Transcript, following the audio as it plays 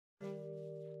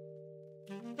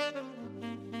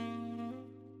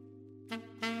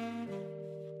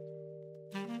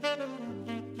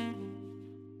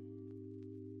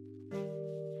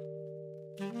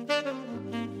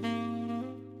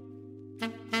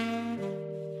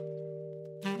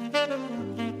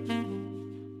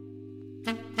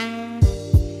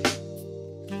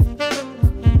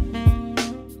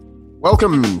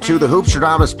Welcome to the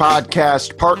Hoopstradamus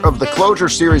podcast, part of the Closure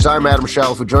series. I'm Adam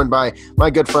Shalfo, joined by my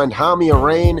good friend Hami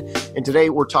Arain, and today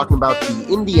we're talking about the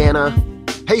Indiana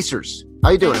Pacers.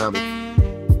 How you doing,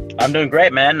 Hami? I'm doing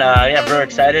great, man. Very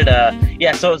excited.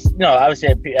 So it's,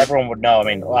 obviously everyone would know. I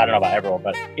mean, well, I don't know about everyone,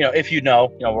 but if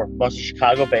we're mostly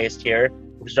Chicago-based here,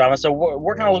 Hoopstradamus. So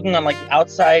we're kind of looking on like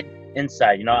outside,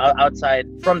 inside. Outside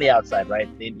from the outside, right?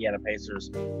 The Indiana Pacers.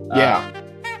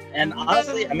 And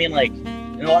honestly, I mean, like,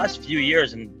 in the last few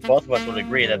years, and both of us would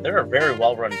agree that they're a very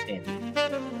well-run team.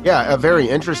 Yeah, a very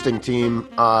interesting team.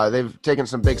 They've taken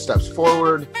some big steps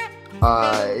forward.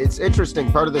 It's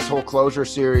interesting. Part of this whole Closure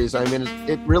series, I mean,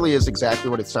 it really is exactly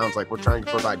what it sounds like. We're trying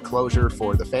to provide closure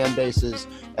for the fan bases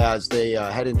as they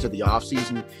head into the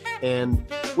offseason. And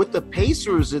with the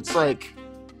Pacers, it's like,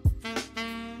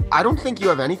 I don't think you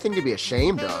have anything to be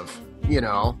ashamed of,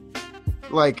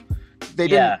 Like, they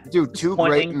didn't do too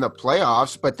great in the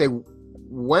playoffs, but they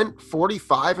went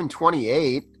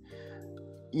 45-28.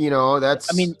 That's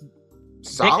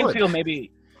solid.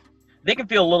 They can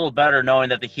feel a little better knowing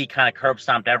that the Heat kind of curb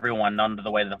stomped everyone under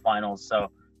the way to the finals. So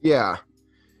yeah,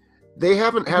 they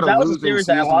haven't had a losing season. That was a series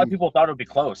that a lot of people thought it would be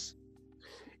close.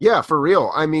 Yeah, for real.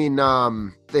 I mean,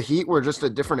 the Heat were just a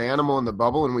different animal in the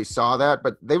bubble, and we saw that.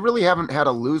 But they really haven't had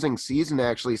a losing season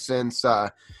actually since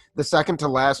the second to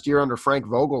last year under Frank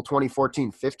Vogel,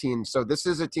 2014-15. So this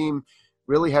is a team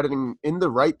really heading in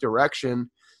the right direction.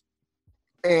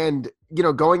 And,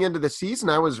 going into the season,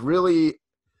 I was really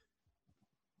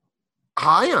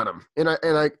high on them. And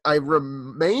I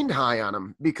remained high on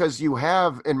them because you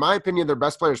have, in my opinion, their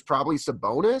best player is probably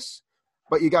Sabonis.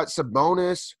 But you got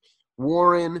Sabonis,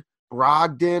 Warren,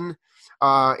 Brogdon,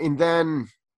 and then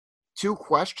two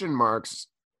question marks.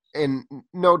 And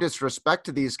no disrespect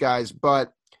to these guys,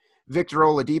 but Victor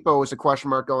Oladipo was a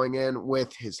question mark going in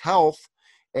with his health.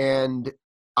 And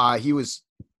he was,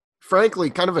 frankly,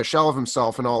 kind of a shell of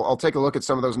himself, and I'll take a look at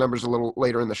some of those numbers a little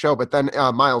later in the show. But then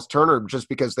Miles Turner, just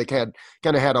because they kind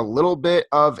of had a little bit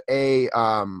of a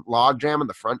logjam in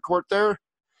the front court there.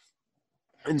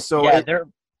 And so they're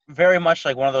very much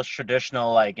like one of those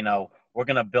traditional, we're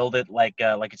going to build it like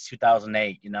it's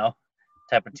 2008,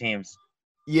 type of teams.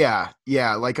 Yeah,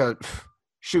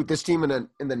 this team in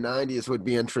the 90s would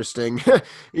be interesting,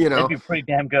 It'd be pretty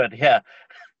damn good, yeah.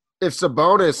 If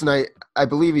Sabonis, and I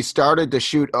believe he started to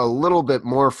shoot a little bit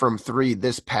more from three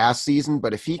this past season,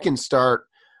 but if he can start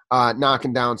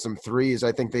knocking down some threes,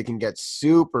 I think they can get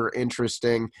super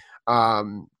interesting.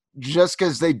 Just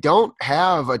because they don't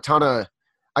have a ton of,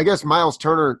 I guess Miles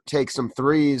Turner takes some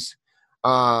threes.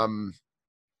 Sabonis,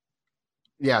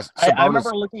 I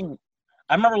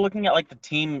remember looking at like the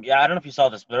team. Yeah, I don't know if you saw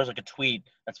this, but there's like a tweet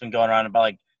that's been going around about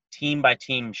like team by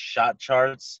team shot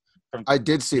charts from. I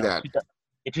did see that.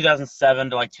 2007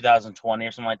 to like 2020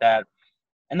 or something like that.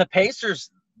 And the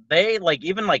Pacers, they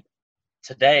even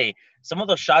today, some of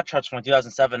those shot charts from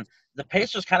 2007, the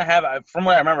Pacers kind of have, from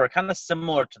what I remember, kind of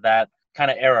similar to that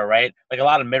kind of era, right? Like a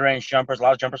lot of mid-range jumpers, a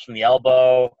lot of jumpers from the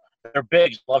elbow. They're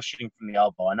big, love shooting from the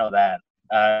elbow. I know that.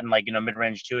 And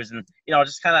mid-range twos, and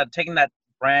just kind of taking that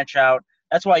branch out.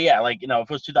 That's why, if it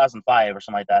was 2005 or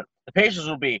something like that, the Pacers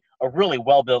would be a really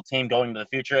well-built team going into the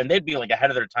future, and they'd be like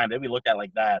ahead of their time. They'd be looked at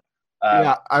like that.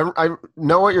 I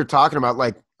know what you're talking about.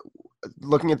 Like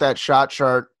looking at that shot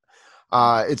chart,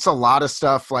 it's a lot of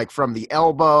stuff like from the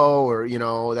elbow or,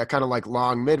 that kind of like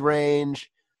long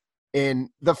mid-range. And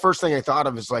the first thing I thought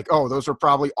of is like, oh, those are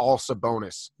probably all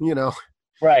Sabonis,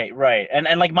 Right.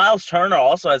 And like Miles Turner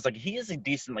also has he is a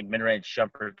decent mid-range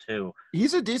jumper too.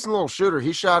 He's a decent little shooter.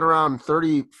 He shot around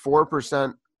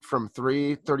 34% from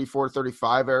three, 34,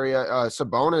 35 area.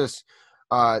 Sabonis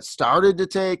started to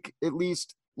take at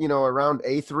least, around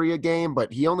A3 a game,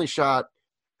 but he only shot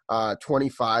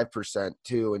 25%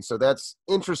 too. And so that's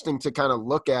interesting to kind of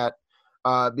look at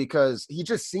because he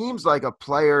just seems like a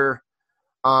player,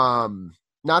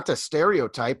 not to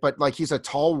stereotype, but he's a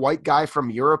tall white guy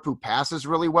from Europe who passes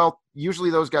really well.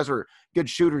 Usually those guys are good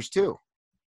shooters too.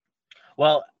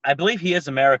 Well, I believe he is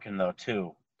American though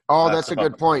too. Oh, that's a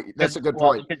good point. That's a good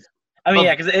point. I mean,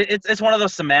 because it's one of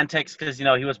those semantics because, he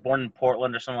was born in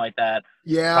Portland or something like that.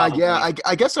 Yeah, probably. Yeah.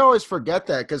 I guess I always forget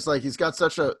that because, he's got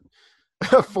such a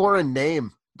foreign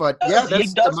name. But, yeah,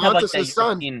 that's DeMontis'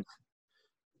 son.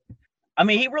 I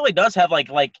mean, he really does have,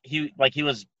 he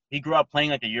was he grew up playing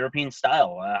like a European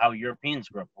style, how Europeans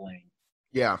grew up playing.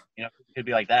 Yeah. You know, it could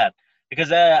be like that.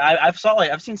 Because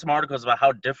I've seen some articles about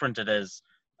how different it is,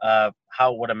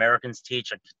 how what Americans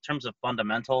teach like, in terms of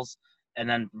fundamentals, and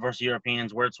then versus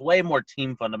Europeans, where it's way more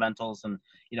team fundamentals, and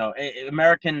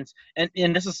Americans,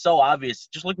 and this is so obvious.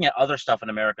 Just looking at other stuff in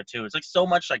America too, it's like so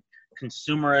much like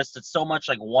consumerist. It's so much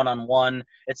like one-on-one.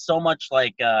 It's so much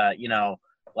like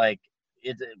like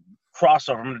it's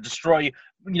crossover. I'm gonna destroy you.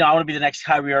 I want to be the next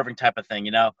Kyrie Irving type of thing.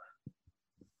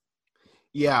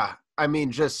 Yeah. I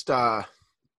mean, just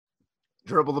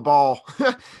dribble the ball,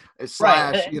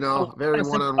 slash, Right. very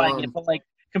one-on-one. But like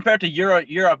compared to Europe,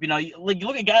 you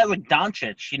look at guys like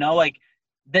Doncic, like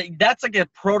that's like a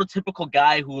prototypical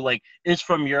guy who like is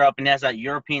from Europe and has that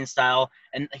European style,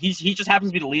 and he just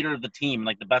happens to be the leader of the team,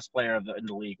 like the best player in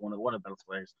the league, one of the best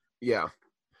players. Yeah,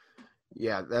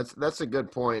 that's a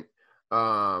good point.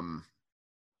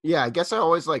 Yeah, I guess I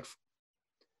always like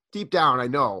deep down. I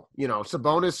know,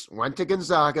 Sabonis went to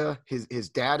Gonzaga. His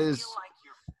dad is,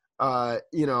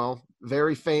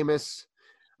 very famous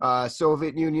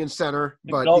Soviet Union center,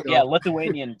 but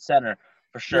Lithuanian center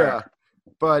for sure. Yeah,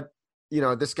 but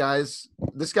this guy's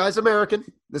American.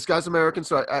 This guy's American,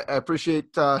 so I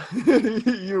appreciate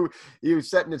you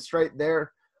setting it straight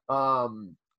there.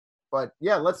 But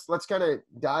yeah, let's kind of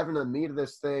dive into the meat of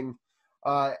this thing.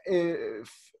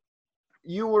 If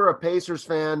you were a Pacers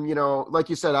fan, like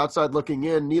you said, outside looking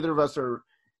in, neither of us are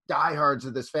diehards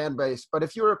of this fan base. But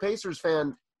if you were a Pacers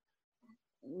fan,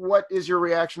 what is your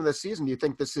reaction to this season? Do you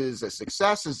think this is a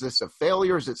success? Is this a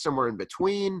failure? Is it somewhere in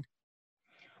between?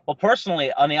 Well,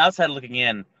 personally, on the outside looking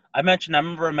in, I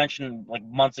remember I mentioned like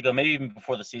months ago, maybe even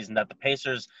before the season, that the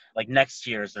Pacers, like next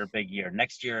year is their big year.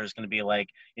 Next year is going to be like,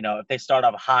 if they start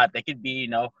off hot, they could be,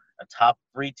 a top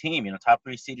 3 team, top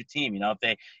 3 seeded team, if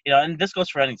they, and this goes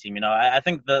for any team, I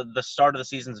think the start of the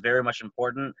season is very much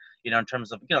important, in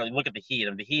terms of, look at the Heat.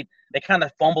 And the Heat, they kind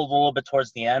of fumbled a little bit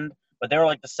towards the end, but they were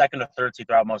like the second or third seed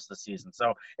throughout most of the season.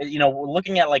 So,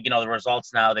 looking at like, the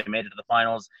results now, they made it to the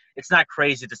finals. It's not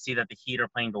crazy to see that the Heat are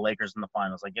playing the Lakers in the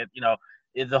finals. Like,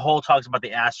 the whole talks about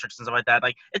the asterisks and stuff like that.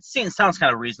 Like, sounds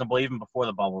kind of reasonable even before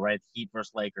the bubble, right? Heat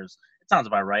versus Lakers. It sounds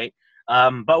about right.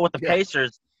 But with the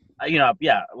Pacers,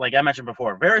 like I mentioned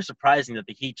before, very surprising that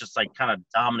the Heat just like kind of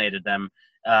dominated them.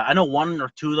 I know 1 or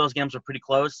 2 of those games were pretty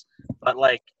close, but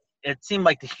like it seemed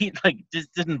like the Heat like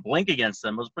just didn't blink against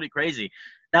them. It was pretty crazy.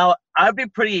 Now I'm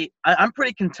pretty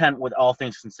content with all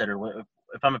things considered.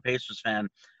 If I'm a Pacers fan,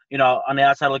 on the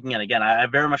outside looking in, again, I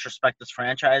very much respect this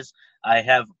franchise. I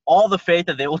have all the faith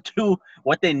that they will do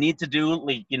what they need to do,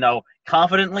 like,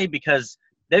 confidently, because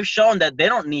they've shown that they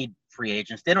don't need free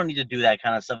agents. They don't need to do that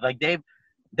kind of stuff. Like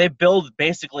they build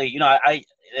basically, I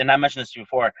mentioned this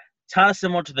before, kind of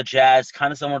similar to the Jazz,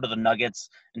 kind of similar to the Nuggets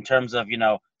in terms of,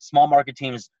 small market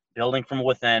teams building from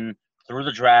within through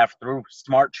the draft, through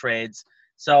smart trades.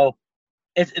 So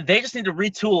they just need to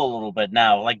retool a little bit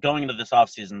now, like going into this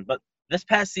offseason. But this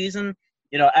past season,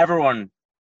 everyone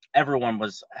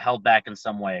was held back in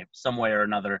some way or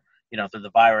another, through the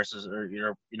viruses or,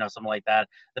 something like that.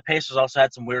 The Pacers also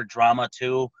had some weird drama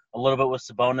too, a little bit with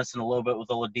Sabonis and a little bit with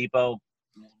Oladipo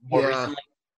more recently.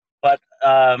 But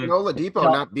Oladipo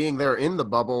not being there in the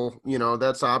bubble,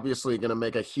 that's obviously going to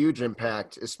make a huge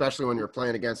impact, especially when you're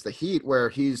playing against the Heat, where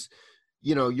he's,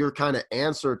 your kind of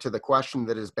answer to the question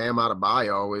that is Bam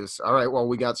Adebayo is, all right, well,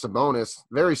 we got Sabonis,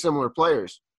 very similar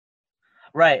players.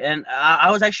 Right, and I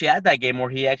was actually at that game where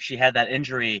he actually had that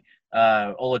injury,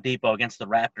 Oladipo against the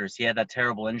Raptors. He had that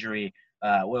terrible injury.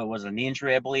 What was it, a knee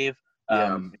injury, I believe?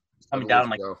 Coming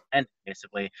down like end,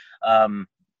 basically.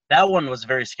 That one was a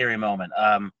very scary moment.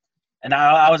 And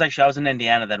I was in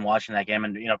Indiana then watching that game,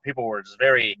 and people were just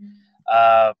very,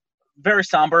 very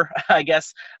somber, I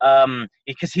guess,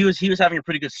 because he was having a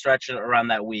pretty good stretch around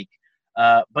that week.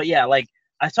 But yeah, like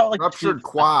I saw like ruptured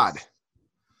quad.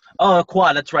 Oh,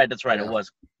 quad. That's right. Yeah. It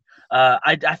was.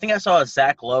 I think I saw a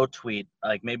Zach Lowe tweet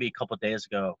like maybe a couple of days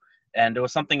ago, and it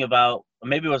was something about,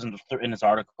 maybe it wasn't in his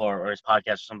article or his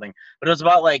podcast or something, but it was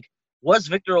about like, was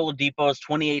Victor Oladipo's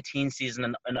 2018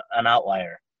 season an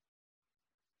outlier?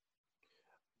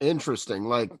 Interesting.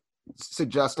 Like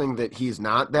suggesting that he's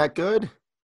not that good?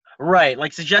 Right.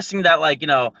 Like suggesting that, like,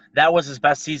 that was his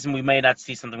best season. We may not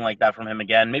see something like that from him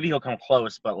again. Maybe he'll come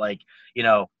close, but like,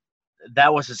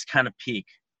 that was his kind of peak.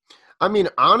 I mean,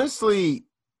 honestly,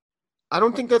 I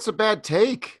don't think that's a bad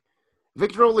take.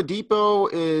 Victor Oladipo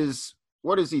is,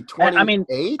 what is he, 28? I mean,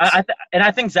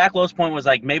 I think Zach Lowe's point was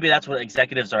like, maybe that's what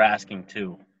executives are asking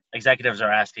too. Executives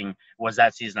are asking, was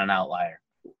that season an outlier?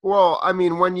 Well, I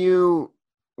mean,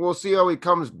 we'll see how he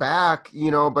comes back,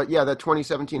 but yeah, that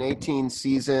 2017-18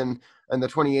 season, and the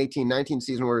 2018-19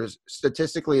 season were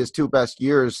statistically his 2 best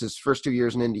years, his first 2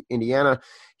 years in Indiana.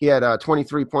 He had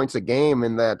 23 points a game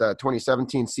in that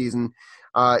 2017 season.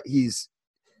 He's,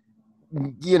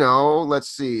 let's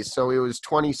see. So he was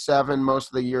 27 most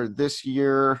of the year this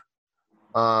year.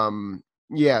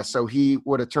 So he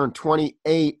would have turned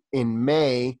 28 in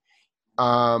May.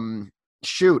 I'll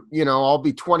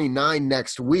be 29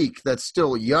 next week. That's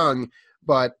still young,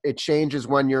 but it changes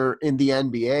when you're in the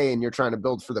NBA and you're trying to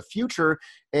build for the future.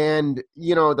 And,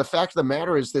 the fact of the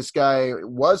matter is this guy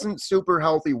wasn't super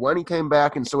healthy when he came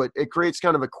back. And so it creates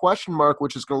kind of a question mark,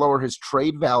 which is going to lower his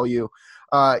trade value.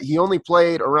 He only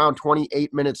played around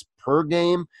 28 minutes per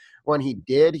game. When he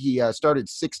did, he started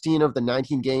 16 of the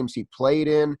 19 games he played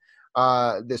in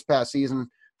this past season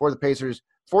for the Pacers,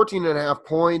 14 and a half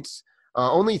points,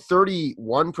 only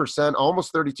 31%,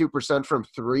 almost 32% from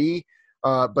three.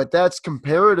 But that's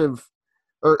comparative,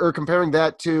 or comparing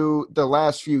that to the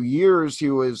last few years,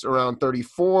 he was around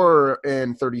 34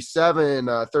 and 37,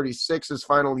 36 his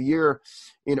final year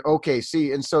in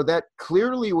OKC. And so that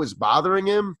clearly was bothering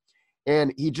him,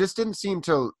 and he just didn't seem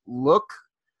to look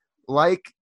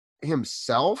like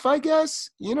himself, I guess,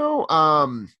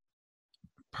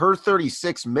 per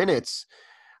 36 minutes,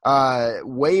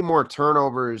 way more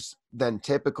turnovers than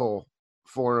typical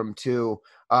for him too.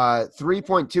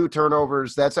 3.2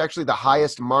 turnovers. That's actually the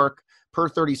highest mark per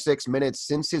 36 minutes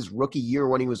since his rookie year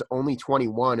when he was only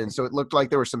 21. And so it looked like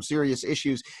there were some serious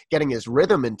issues getting his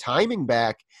rhythm and timing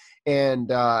back.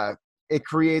 And it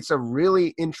creates a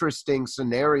really interesting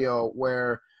scenario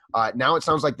where now it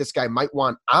sounds like this guy might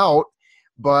want out,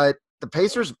 but the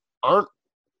Pacers aren't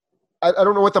 – I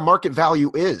don't know what the market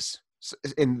value is.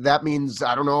 And that means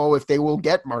I don't know if they will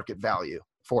get market value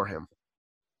for him.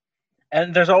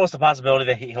 And there's always the possibility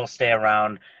that he'll stay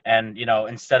around and,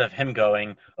 instead of him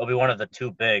going, it'll be one of the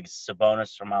two bigs,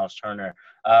 Sabonis or Miles Turner.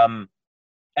 And,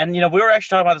 we were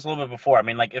actually talking about this a little bit before. I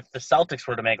mean, like, if the Celtics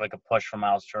were to make, like, a push for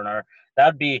Miles Turner, that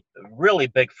would be really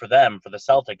big for them, for the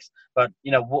Celtics. But,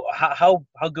 how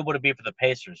good would it be for the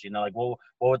Pacers? What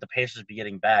would the Pacers be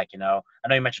getting back, I know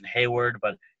you mentioned Hayward,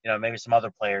 but, maybe some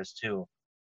other players too.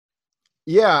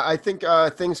 Yeah, I think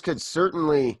things could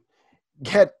certainly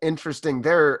get interesting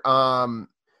there. Because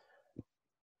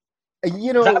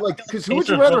who would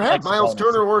you rather have, Miles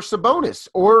Turner or Sabonis?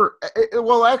 Or,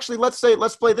 well, actually, let's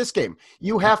play this game.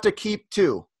 You have to keep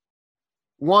two.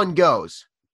 One goes.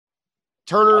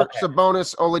 Turner, okay.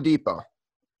 Sabonis, Oladipo.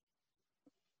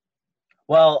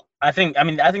 Well, I think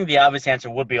the obvious answer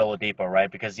would be Oladipo,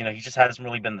 right? Because, he just hasn't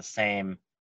really been the same.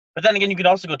 But then again, you could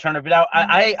also go Turner. But now,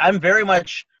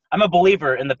 I'm a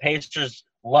believer in the Pacers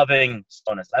loving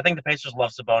Sabonis. I think the Pacers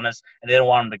love Sabonis, and they don't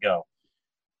want him to go.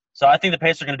 So I think the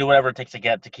Pacers are going to do whatever it takes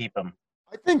to keep him.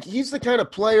 I think he's the kind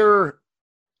of player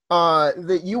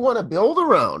that you want to build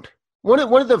around. One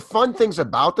of the fun things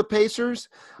about the Pacers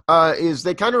is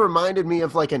they kind of reminded me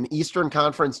of like an Eastern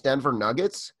Conference Denver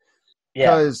Nuggets.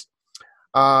 Because,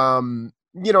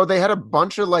 they had a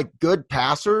bunch of like good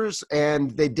passers,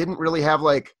 and they didn't really have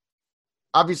like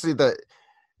 – obviously the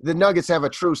Nuggets have a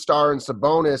true star in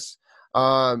Sabonis.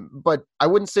 But I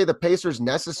wouldn't say the Pacers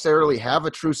necessarily have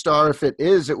a true star. If it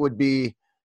is, it would be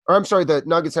 – or I'm sorry, the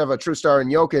Nuggets have a true star in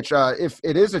Jokic. If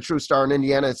it is a true star in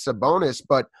Indiana, it's Sabonis.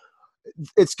 But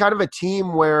it's kind of a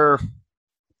team where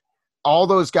all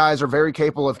those guys are very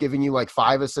capable of giving you like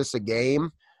 5 assists a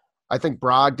game. I think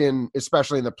Brogdon,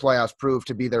 especially in the playoffs, proved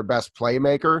to be their best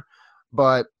playmaker.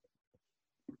 But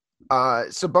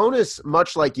Sabonis,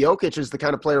 much like Jokic, is the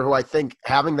kind of player who I think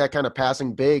having that kind of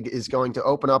passing big is going to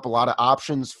open up a lot of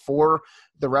options for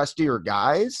the rest of your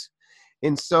guys.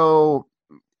 And so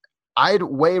I'd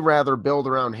way rather build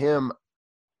around him.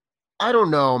 I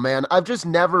don't know, man. I've just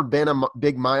never been a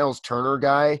big Miles Turner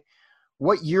guy.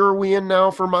 What year are we in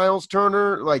now for Miles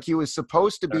Turner? Like, he was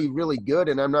supposed to be really good,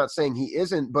 and I'm not saying he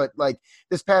isn't, but like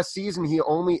this past season, he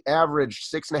only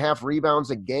averaged 6.5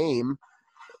 rebounds a game.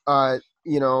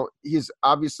 He's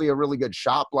obviously a really good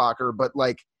shot blocker, but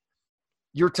like,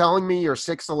 you're telling me you're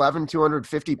 6'11",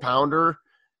 250-pounder.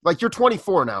 Like, you're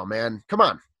 24 now, man. Come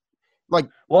on. Like,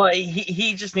 well,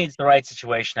 he just needs the right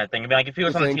situation, I think. I mean, like, if he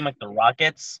was on a team like the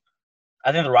Rockets,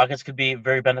 I think the Rockets could be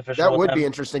very beneficial. That would be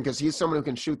interesting because he's someone who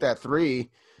can shoot that three.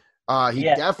 He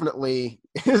definitely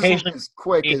isn't as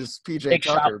quick as PJ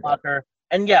Tucker. Blocker.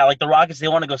 And yeah, like the Rockets, they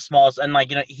want to go small, and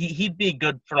like he'd be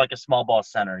good for like a small ball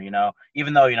center,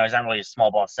 even though he's not really a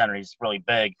small ball center, he's really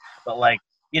big, but like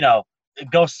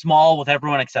go small with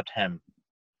everyone except him.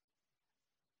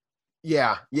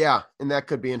 Yeah, and that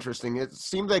could be interesting. It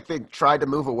seemed like they tried to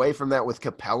move away from that with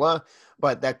Capella,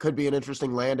 but that could be an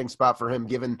interesting landing spot for him,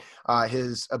 given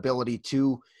his ability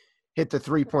to hit the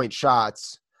 3-point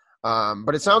shots.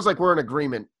 But it sounds like we're in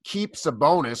agreement. Keep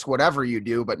Sabonis, whatever you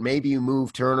do, but maybe you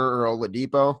move Turner or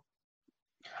Oladipo.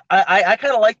 I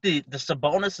kind of like the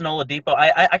Sabonis and Oladipo.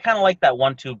 I kind of like that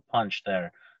 1-2 punch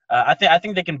there. I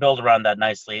think they can build around that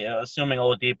nicely, assuming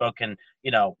Oladipo can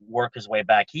work his way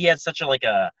back. He had such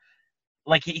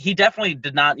he definitely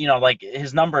did not, like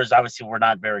his numbers obviously were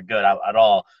not very good at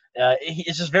all.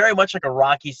 It's just very much like a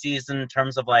rocky season in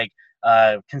terms of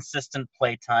consistent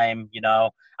play time.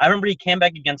 I remember he came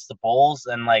back against the Bulls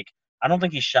and I don't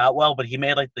think he shot well, but he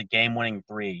made the game winning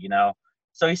three.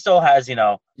 So he still has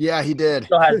Yeah, he did.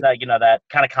 Still has that that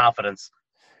kind of confidence.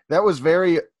 That was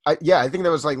very I think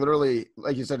that was literally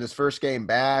like you said his first game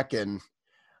back and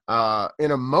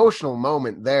an emotional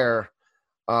moment there.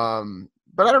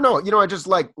 But I don't know, I just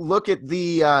look at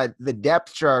the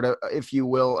depth chart, if you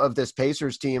will, of this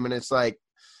Pacers team, and it's Turner,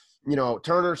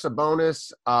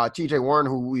 Sabonis, T.J. Warren,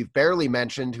 who we've barely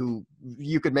mentioned, who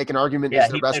you could make an argument is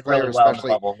their best player, really well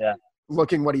especially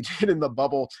looking what he did in the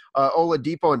bubble.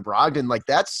 Oladipo and Brogdon,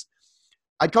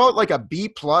 I'd call it a B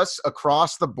plus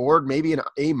across the board, maybe an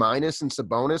A minus in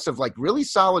Sabonis of really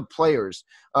solid players.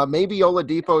 Maybe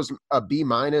Oladipo's a B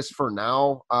minus for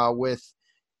now with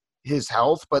his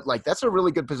health, but that's a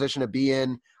really good position to be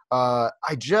in. I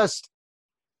just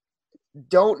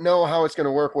don't know how it's going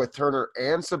to work with Turner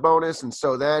and Sabonis. And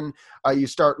so then you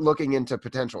start looking into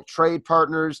potential trade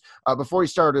partners. Before we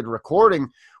started recording, we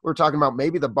were talking about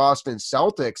maybe the Boston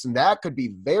Celtics, and that could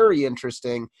be very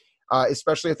interesting.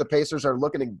 Especially if the Pacers are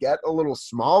looking to get a little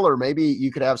smaller. Maybe you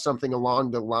could have something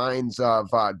along the lines of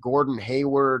Gordon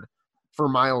Hayward for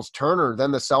Miles Turner.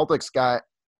 Then the Celtics got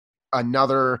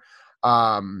another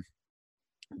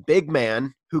big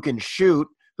man who can shoot,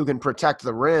 who can protect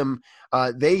the rim.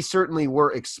 They certainly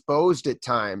were exposed at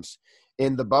times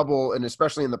in the bubble and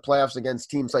especially in the playoffs against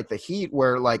teams like the Heat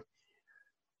where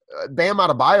Bam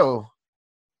Adebayo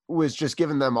was just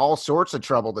giving them all sorts of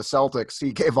trouble. The Celtics,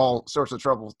 he gave all sorts of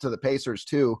trouble to the Pacers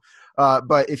too.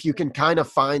 But if you can kind of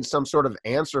find some sort of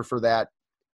answer for that,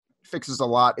 fixes a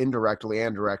lot indirectly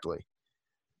and directly.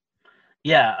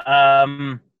 Yeah.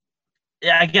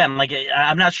 Yeah. Again,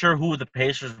 I'm not sure who the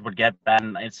Pacers would get back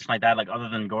and it's like that, other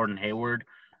than Gordon Hayward.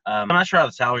 I'm not sure how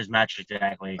the salaries match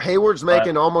exactly. Hayward's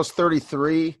making almost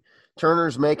 33.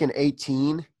 Turner's making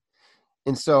 18.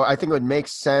 And so I think it would make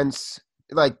sense.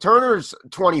 Turner's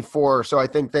 24, so I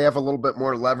think they have a little bit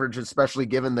more leverage, especially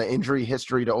given the injury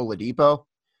history to Oladipo.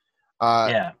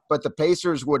 But the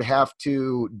Pacers would have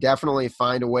to definitely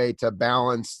find a way to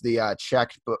balance the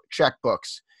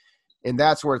checkbooks. And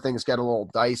that's where things get a little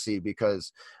dicey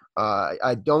because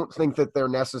I don't think that they're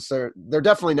necessary. They're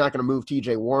definitely not going to move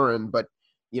T.J. Warren, but,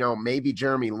 maybe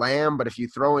Jeremy Lamb. But if you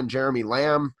throw in Jeremy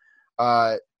Lamb,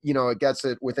 it gets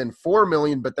it within $4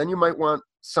 million, but then you might want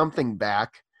something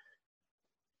back.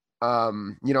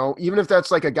 Even if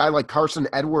that's a guy like Carson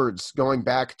Edwards going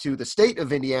back to the state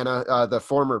of Indiana, the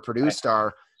former Purdue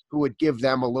star, who would give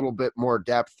them a little bit more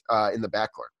depth in the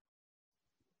backcourt.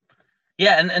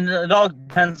 Yeah, and it all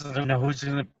depends on who's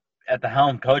going to at the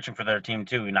helm coaching for their team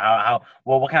too.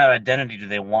 What kind of identity do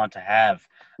they want to have?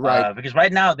 Right. Because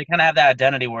right now they kind of have that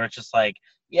identity where it's just they're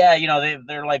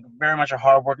very much a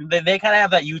hardworking. They kind of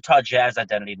have that Utah Jazz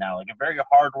identity now, a very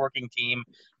hardworking team,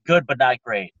 good but not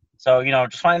great. So,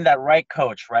 just finding that right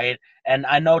coach, right? And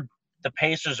I know the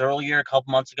Pacers earlier, a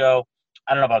couple months ago,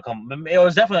 I don't know about it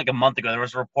was definitely a month ago, there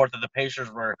was a report that the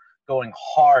Pacers were going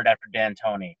hard after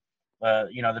D'Antoni.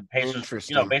 The Pacers,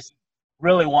 basically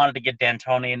really wanted to get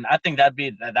D'Antoni, and I think that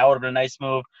would have been a nice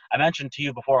move. I mentioned to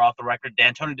you before off the record,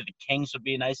 D'Antoni to the Kings would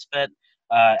be a nice fit.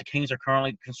 The Kings are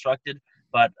currently constructed,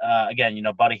 but again,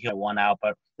 Buddy Hield won out.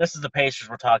 But this is the Pacers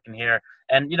we're talking here,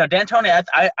 and D'Antoni,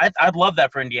 I'd love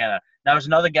that for Indiana. Now there's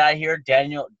another guy here,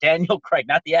 Daniel Craig,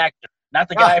 not the actor, not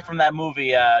the guy from that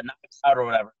movie, Knives Out or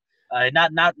whatever.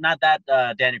 Not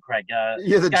that Daniel Craig.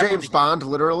 The James Bond,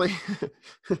 literally.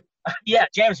 Yeah,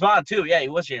 James Bond too. Yeah, he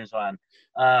was James Bond.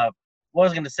 What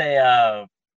was I going to say?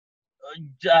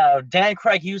 Dan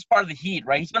Craig, he was part of the Heat,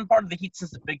 right? He's been part of the Heat since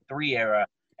the Big Three era,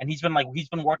 and he's been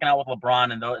working out with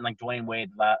LeBron and Dwayne Wade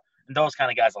and those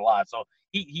kind of guys a lot. So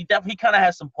he definitely kind of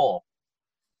has some pull.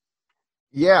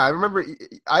 Yeah, I remember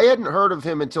I hadn't heard of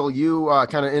him until you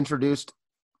kind of introduced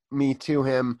me to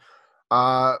him.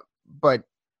 But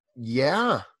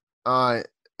yeah, I'm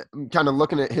kind of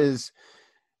looking at his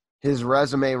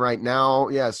resume right now.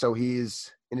 Yeah, so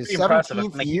he's in his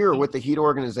 17th year with the Heat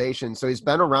organization. So he's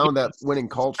been around that winning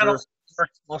culture. Kind of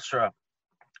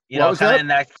in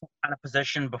that kind of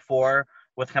position before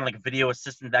with kind of video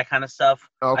assistant, that kind of stuff.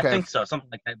 Okay. I think so, something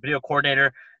like that. Video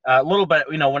coordinator, a little bit,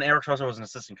 when Eric Spoelstra was an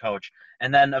assistant coach.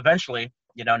 And then eventually,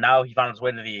 Now he found his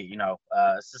way to the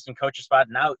assistant coaching spot.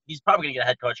 Now he's probably gonna get a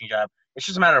head coaching job. It's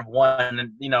just a matter of when.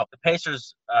 And the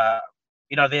Pacers,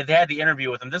 they had the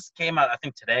interview with him. This came out I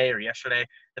think today or yesterday.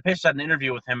 The Pacers had an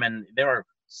interview with him, and they were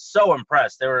so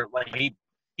impressed. They were like he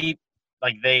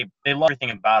like they love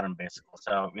everything about him basically.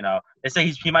 So they say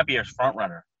he might be a front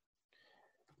runner.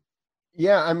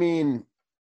 Yeah, I mean,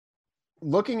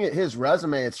 looking at his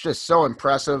resume, it's just so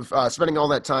impressive. Spending all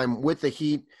that time with the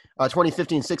Heat.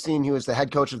 2015-16, he was the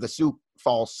head coach of the Sioux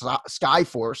Falls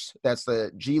Skyforce. That's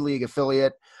the G League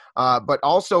affiliate. But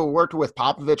also worked with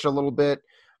Popovich a little bit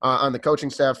on the coaching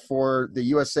staff for the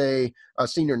USA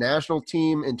senior national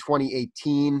team in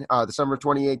 2018, the summer of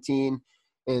 2018.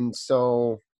 And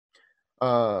so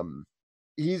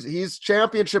he's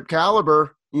championship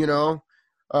caliber,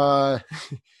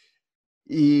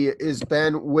 He has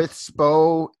been with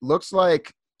Spo, looks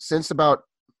like, since about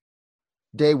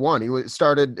day one. He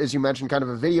started, as you mentioned, kind of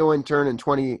a video intern in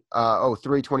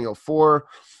 2003, 2004,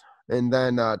 and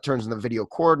then turns into video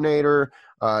coordinator,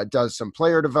 does some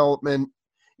player development.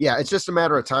 Yeah, it's just a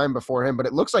matter of time before him, but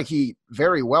it looks like he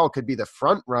very well could be the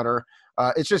front runner.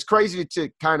 It's just crazy to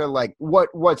kind of like,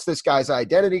 what's this guy's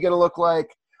identity going to look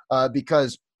like?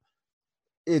 Because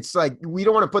it's like we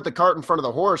don't want to put the cart in front of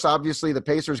the horse. Obviously, the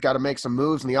Pacers got to make some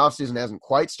moves, and the offseason hasn't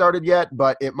quite started yet,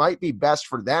 but it might be best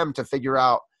for them to figure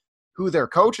out who their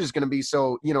coach is going to be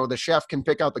so, the chef can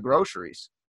pick out the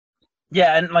groceries.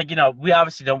 Yeah, and we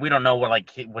obviously don't know what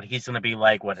he's going to be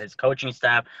like, what his coaching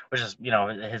staff, which is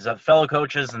his fellow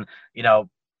coaches, and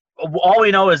all we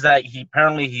know is that he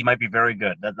might be very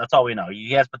good. That's all we know.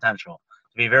 He has potential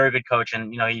to be a very good coach,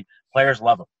 and players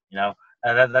love him.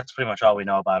 That's pretty much all we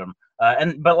know about him.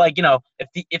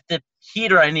 If the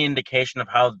Heat are any indication of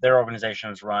how their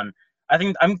organization is run,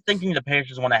 I'm thinking the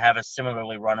Pacers want to have a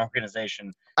similarly run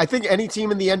organization. I think any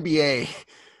team in the NBA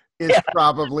is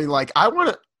probably like, I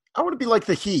want to be like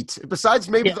the Heat. Besides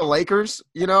maybe the Lakers,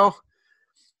 Yeah,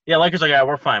 Lakers are like, yeah,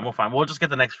 we're fine. We'll just get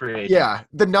the next free agent. Yeah,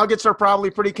 the Nuggets are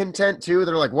probably pretty content too.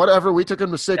 They're like, whatever, we took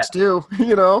them to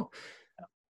 6-2,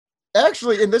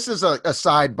 Actually, and this is a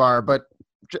sidebar, but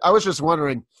I was just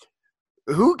wondering,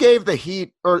 who gave the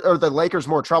Heat or the Lakers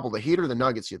more trouble, the Heat or the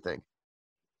Nuggets, you think?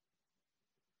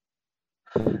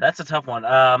 That's a tough one.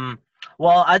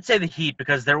 Well, I'd say the Heat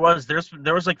because there was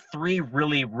like 3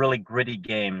 really, really gritty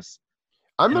games.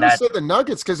 I'm going to say the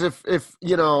Nuggets because if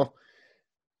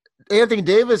Anthony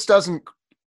Davis doesn't,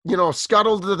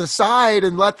 scuttle to the side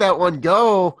and let that one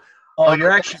go. Oh,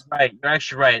 you're actually right. You're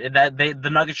actually right. The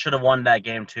Nuggets should have won that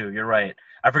game too. You're right.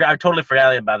 I totally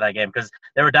forgot about that game because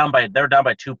they were down by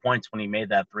 2 points when he made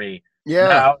that 3. Yeah,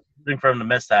 I was rooting for him to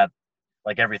miss that,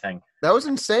 like everything. That was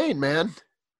insane, man.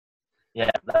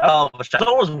 Yeah, there's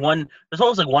always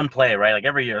like one play, right? Like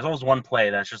every year, there's always one play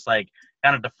that's just like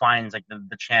kind of defines like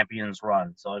the champions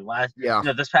run. So like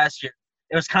this past year,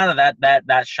 it was kind of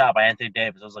that shot by Anthony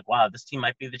Davis. I was like, wow, this team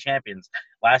might be the champions.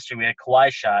 Last year we had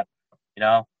Kawhi's shot,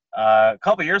 a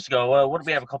couple years ago. What did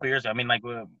we have a couple years ago? I mean, like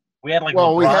we had like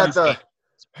we had the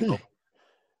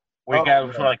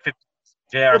got for like 50.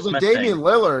 J.R. Smith Damian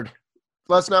Lillard.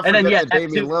 Let's not forget that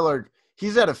Damian Lillard.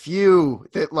 He's had a few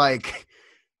that like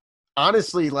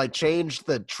honestly like changed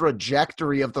the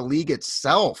trajectory of the league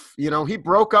itself. He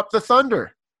broke up the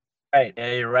Thunder. Right.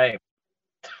 Yeah, you're right.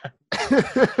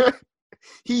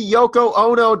 He Yoko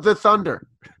Ono'd the Thunder.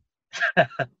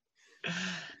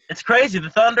 It's crazy.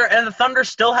 The Thunder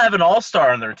still have an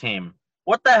all-star on their team.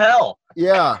 What the hell?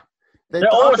 Yeah. They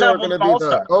thought they were going to be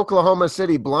the Oklahoma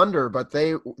City Blunder, but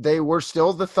they were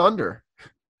still the Thunder.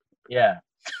 Yeah.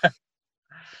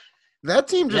 That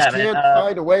team just can't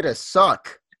find a way to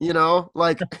suck,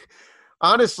 Like,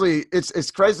 honestly,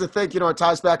 it's crazy to think, it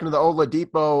ties back into the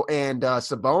Oladipo and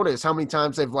Sabonis, how many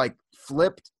times they've, like,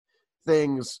 flipped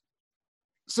things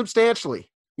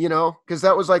substantially, because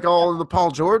that was, like, all in the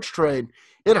Paul George trade.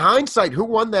 In hindsight, who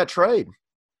won that trade?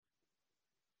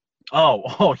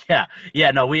 Oh yeah.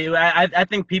 Yeah, no, I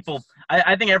think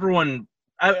I think everyone,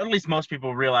 at least most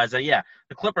people realize that,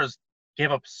 the Clippers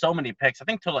gave up so many picks. I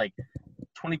think till like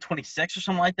 2026 or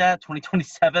something like that,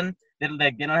 2027. They don't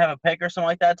have a pick or something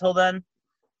like that till then.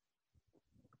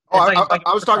 Oh,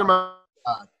 I was talking about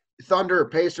Thunder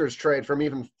Pacers trade from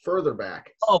even further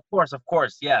back. Oh, of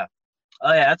course, yeah.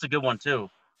 Oh, yeah, that's a good one too.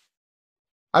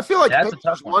 I feel like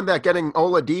Pacers won that getting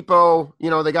Oladipo.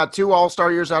 They got 2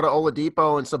 all-star years out of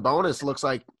Oladipo, and Sabonis looks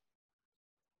like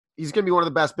he's going to be one of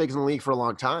the best bigs in the league for a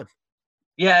long time.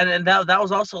 Yeah, and that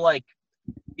was also like,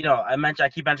 I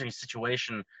keep mentioning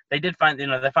situation. They did find,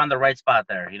 they found the right spot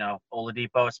there.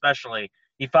 Oladipo especially.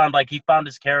 He found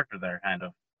his character there, kind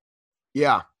of.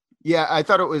 Yeah, Yeah, I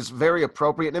thought it was very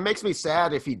appropriate. And it makes me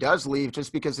sad if he does leave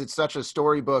just because it's such a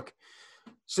storybook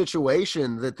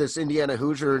situation that this Indiana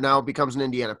Hoosier now becomes an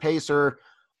Indiana Pacer.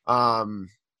 Um,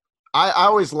 I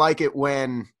always like it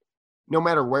when, no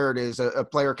matter where it is, a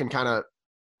player can kind of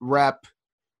rep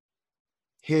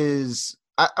his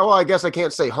I guess I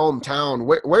can't say hometown.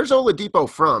 Where's Oladipo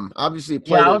from? Obviously, he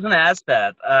Yeah, played I at. was gonna ask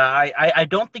that. I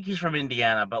don't think he's from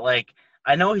Indiana, but like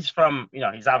I know he's from,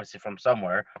 he's obviously from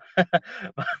somewhere.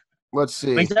 But Let's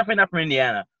he's see. definitely not from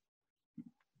Indiana.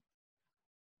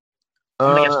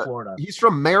 I'm gonna guess Uh, Florida. he's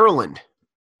from Maryland.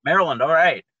 Maryland, all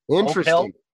right. Oak Hill.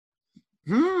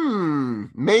 Interesting.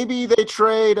 Maybe they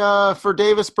trade for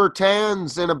Davis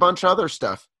Bertans and a bunch of other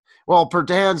stuff. Well,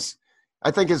 Bertans, I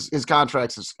think his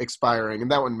contract's is expiring,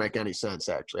 and that wouldn't make any sense.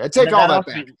 Actually, I take all that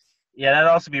back. Yeah, that'd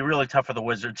also be really tough for the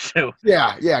Wizards too.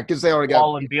 Yeah, because they already got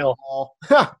Wall and Beal.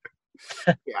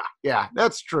 Yeah,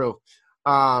 that's true.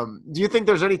 Do you think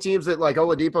there's any teams that like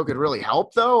Oladipo could really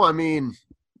help though? I mean,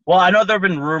 Well, I know there have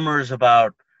been rumors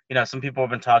about, some people have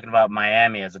been talking about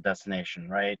Miami as a destination,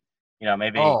 right?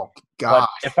 Maybe. oh But gosh,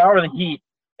 if I were the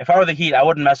Heat, I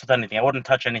wouldn't mess with anything. I wouldn't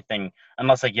touch anything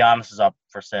unless like Giannis is up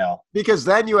for sale. because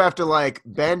then you have to like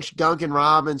bench Duncan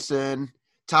Robinson.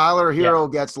 Tyler Yeah. Hero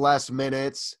gets less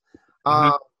minutes.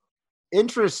 Mhm.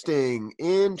 Interesting.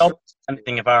 Don't touch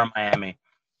anything if I were Miami.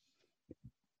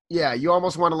 Yeah, you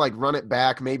almost want to like run it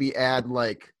back, maybe add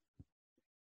like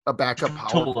a backup power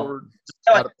Tool. forward. Just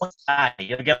get like one guy.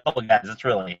 You get a couple guys. That's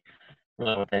really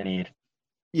what they need.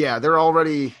 Yeah, they're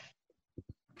already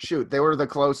they were the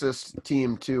closest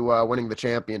team to winning the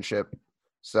championship.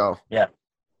 So Yeah.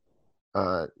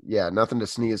 yeah, nothing to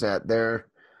sneeze at there.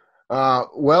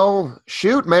 Well,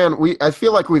 shoot, man, I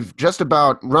feel like we've just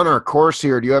about run our course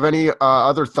here. Do you have any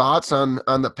other thoughts on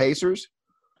the Pacers?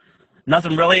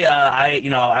 Nothing really.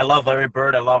 I love Larry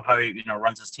Bird. I love how he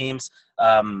runs his teams.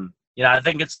 I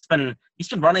think he's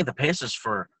been running the Pacers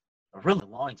for a really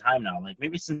long time now, like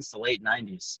maybe since the late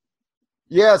 '90s.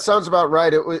 Yeah, it sounds about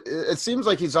right. It seems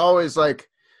like he's always like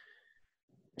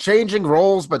changing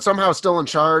roles, but somehow still in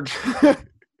charge.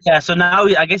 Yeah, so now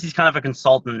I guess he's kind of a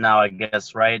consultant now. I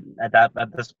guess right at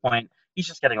this point, he's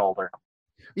just getting older.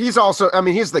 He's also, I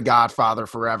mean, he's the Godfather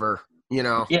forever.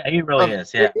 Yeah, he really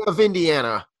is. Yeah, of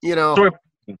Indiana. sort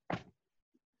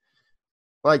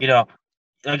Like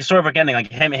like sort of beginning, like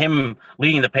him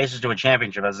leading the Pacers to a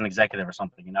championship as an executive or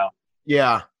something.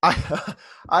 Yeah,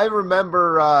 I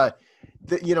remember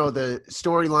the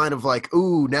storyline of like,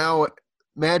 ooh, now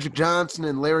Magic Johnson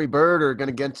and Larry Bird are going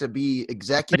to get to be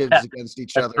executives against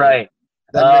each That's other. right.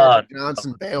 Then Magic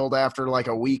Johnson bailed after like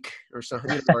a week or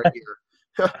something, or a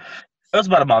year. It was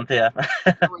about a month, yeah.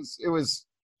 It was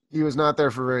he was not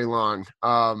there for very long.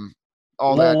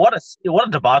 What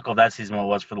a debacle that season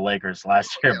was for the Lakers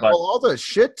last year. But all the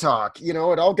shit talk, it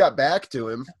all got back to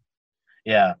him.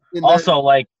 Yeah. Also,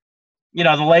 the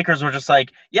Lakers were just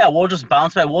like, yeah, we'll just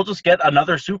bounce back. We'll just get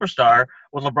another superstar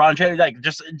with LeBron James, like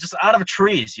just out of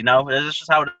trees. It's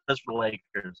just how it is for the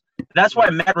Lakers. That's why I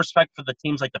mad respect for the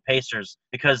teams like the Pacers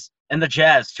and the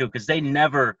Jazz too, because they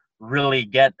never really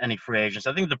get any free agents.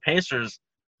 I think the Pacers,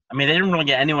 they didn't really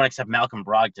get anyone except Malcolm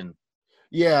Brogdon.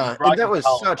 Yeah, and that was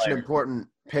such an important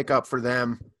pickup for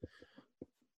them.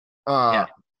 Yeah.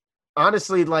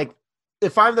 Honestly, like,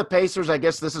 if I'm the Pacers, I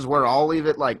guess this is where I'll leave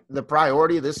it. Like, the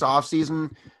priority this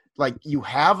offseason, like, you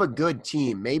have a good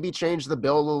team. Maybe change the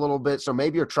build a little bit. So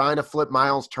maybe you're trying to flip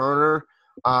Miles Turner.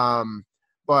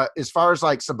 But as far as,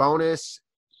 like, Sabonis,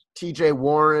 TJ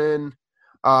Warren,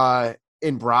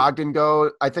 and Brogdon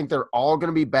go, I think they're all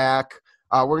going to be back.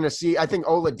 We're going to see – I think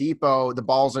Oladipo, the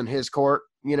ball's in his court,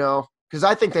 because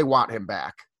I think they want him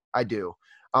back. I do.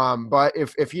 But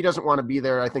if he doesn't want to be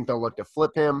there, I think they'll look to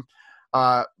flip him.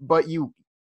 But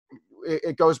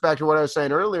it goes back to what I was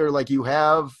saying earlier. Like, you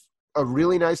have a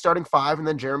really nice starting five, and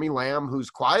then Jeremy Lamb, who's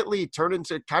quietly turned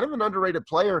into kind of an underrated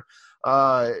player,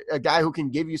 a guy who can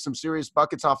give you some serious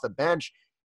buckets off the bench.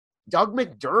 Doug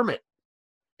McDermott,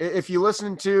 if you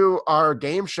listen to our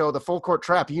game show, The Full Court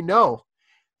Trap, you know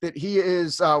that he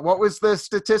is what was the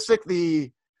statistic?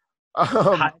 The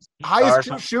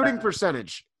highest shooting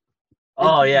percentage.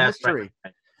 Oh, yeah. History.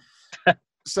 Right.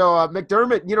 So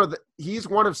McDermott, he's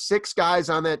one of 6 guys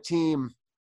on that team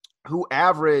who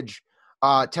average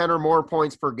 10 or more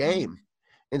points per game.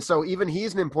 And so even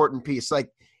he's an important piece. Like,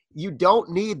 you don't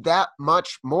need that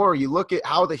much more. You look at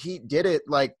how the Heat did it.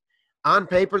 Like, on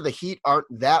paper, the Heat aren't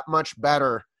that much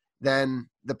better than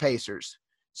the Pacers.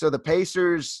 So the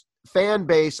Pacers fan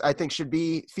base, I think, should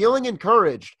be feeling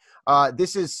encouraged.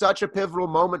 This is such a pivotal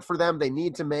moment for them. They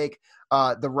need to make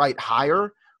the right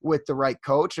hire. with the right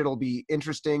coach. It'll be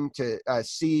interesting to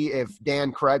see if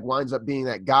Dan Craig winds up being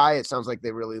that guy. It sounds like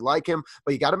they really like him,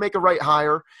 but you got to make a right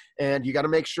hire, and you got to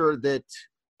make sure that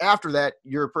after that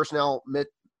your personnel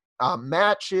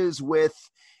matches with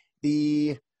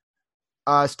the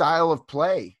style of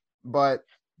play. But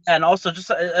and also,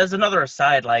 just as another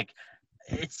aside, like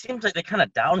it seems like they kind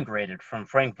of downgraded from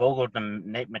Frank Vogel to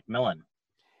Nate McMillan.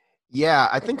 Yeah,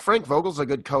 I think Frank Vogel's a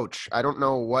good coach. I don't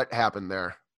know what happened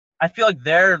there. I feel like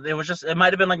it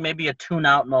might have been like maybe a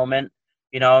tune-out moment,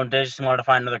 and they just wanted to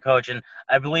find another coach. And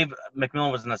I believe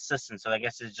McMillan was an assistant, so I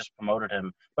guess they just promoted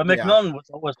him. But McMillan was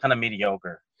always kind of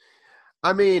mediocre.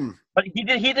 I mean, but he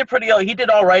did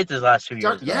all right this last 2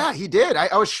 years. Yeah, he did.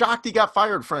 I was shocked he got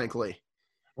fired, frankly.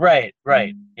 Right,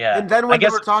 yeah. And then when they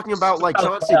were talking about like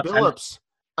Chauncey Billups,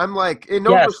 I'm like, in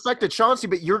no respect to Chauncey,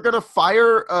 but you're gonna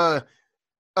fire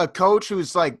a coach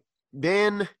who's like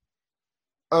been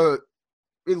at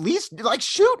least like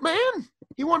shoot, man.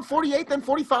 He won 48, then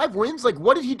 45 wins. Like,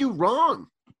 what did he do wrong?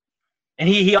 And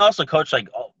he also coached like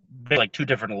 2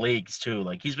 different leagues too.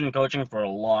 Like he's been coaching for a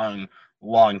long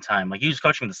time. Like he was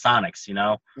coaching the Sonics,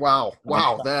 Wow,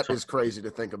 that is crazy to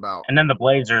think about. And then the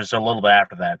Blazers a little bit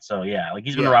after that. So yeah, like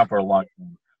he's been around for a long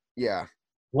time. Yeah.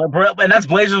 And that's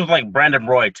Blazers with like Brandon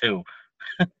Roy too.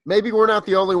 Maybe we're not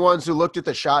the only ones who looked at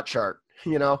the shot chart,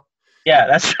 Yeah,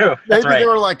 that's true. That's Maybe they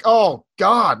were like, oh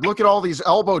God, look at all these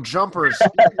elbow jumpers.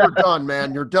 You're done,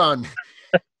 man. You're done.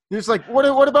 He's like,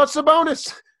 what about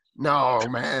Sabonis? No,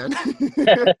 man.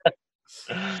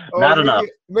 Not enough.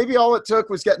 Maybe all it took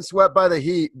was getting swept by the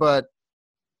Heat, but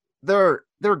they're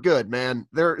good, man.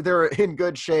 They're in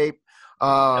good shape.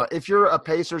 If you're a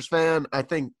Pacers fan, I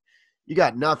think you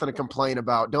got nothing to complain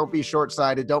about. Don't be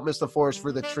short-sighted. Don't miss the forest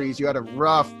for the trees. You had a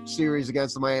rough series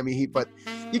against the Miami Heat, but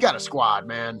you got a squad,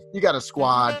 man. You got a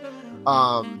squad.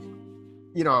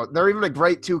 They're even a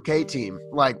great 2K team.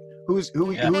 Like, who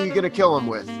are you going to kill them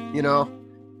with?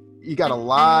 You got a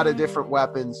lot of different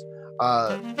weapons.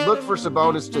 Look for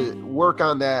Sabonis to work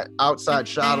on that outside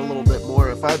shot a little bit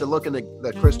more. If I had to look in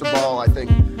the crystal ball, I think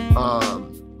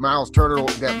Miles Turner will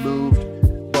get moved.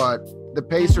 But the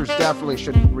Pacers definitely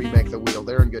shouldn't remake the wheel.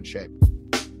 They're in good shape.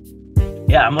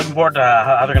 Yeah, I'm looking forward to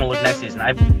how they're going to look next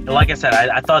season. Like I said,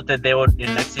 I thought that they would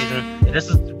next season. This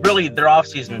is really their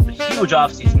offseason, huge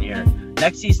offseason year.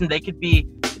 Next season, they could be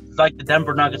like the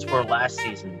Denver Nuggets were last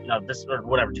season. This or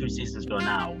whatever 2 seasons ago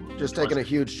now. Just taking a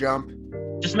huge jump.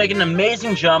 Just making an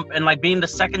amazing jump and like being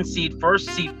the first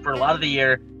seed for a lot of the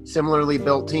year. Similarly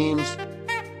built teams.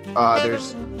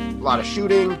 There's a lot of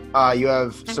shooting. You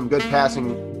have some good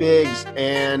passing bigs,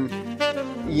 and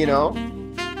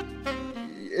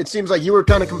it seems like you were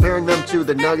kind of comparing them to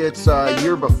the Nuggets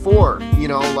year before.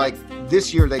 Like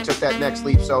this year they took that next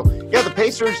leap. So yeah, the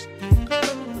Pacers,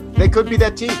 they could be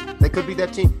that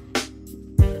team.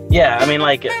 Yeah, I mean,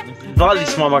 like a lot of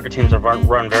these small market teams have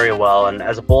run very well, and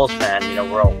as a Bulls fan,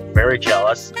 we're all very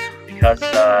jealous because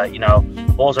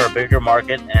the Bulls are a bigger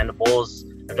market, and the Bulls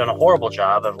have done a horrible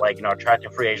job of attracting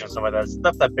free agents, some of that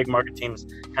stuff that big market teams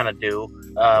kind of do,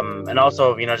 and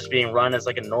also just being run as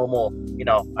like a normal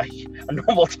a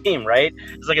normal team, right?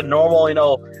 It's like a normal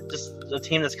just a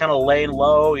team that's kind of laying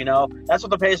low. That's what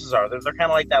the Pacers are. They're kind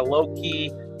of like that low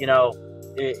key.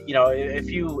 If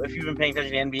you've been paying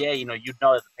attention to the NBA, you'd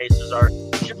know that the Pacers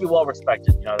should be well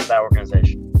respected. That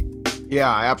organization. Yeah,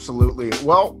 absolutely.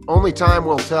 Well, only time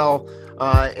will tell.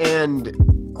 And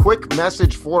quick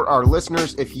message for our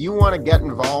listeners: if you want to get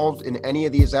involved in any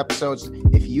of these episodes,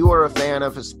 if you are a fan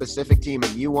of a specific team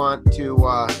and you want to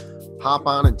hop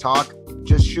on and talk,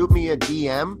 just shoot me a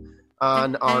DM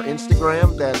on our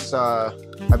Instagram. That's I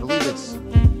believe it's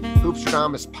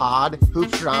Hoopstradamus Pod.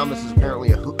 Hoopstradamus is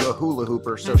apparently a hula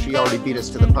hooper, so she already beat us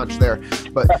to the punch there.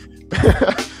 But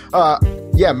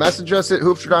message us at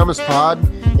Hoopstradamus Pod,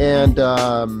 and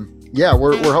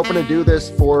we're hoping to do this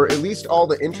for at least all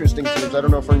the interesting teams. I don't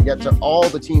know if we're gonna get to all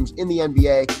the teams in the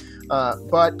NBA,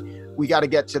 but we got to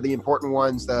get to the important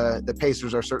ones. The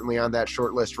Pacers are certainly on that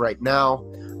short list right now.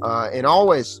 And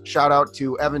always shout out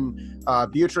to Evan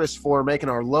Butris for making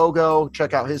our logo.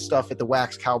 Check out his stuff at the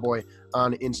Wax Cowboy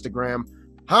on Instagram.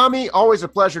 Hami, always a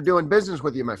pleasure doing business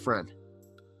with you, my friend.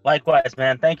 Likewise,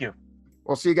 man. Thank you.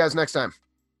 We'll see you guys next time.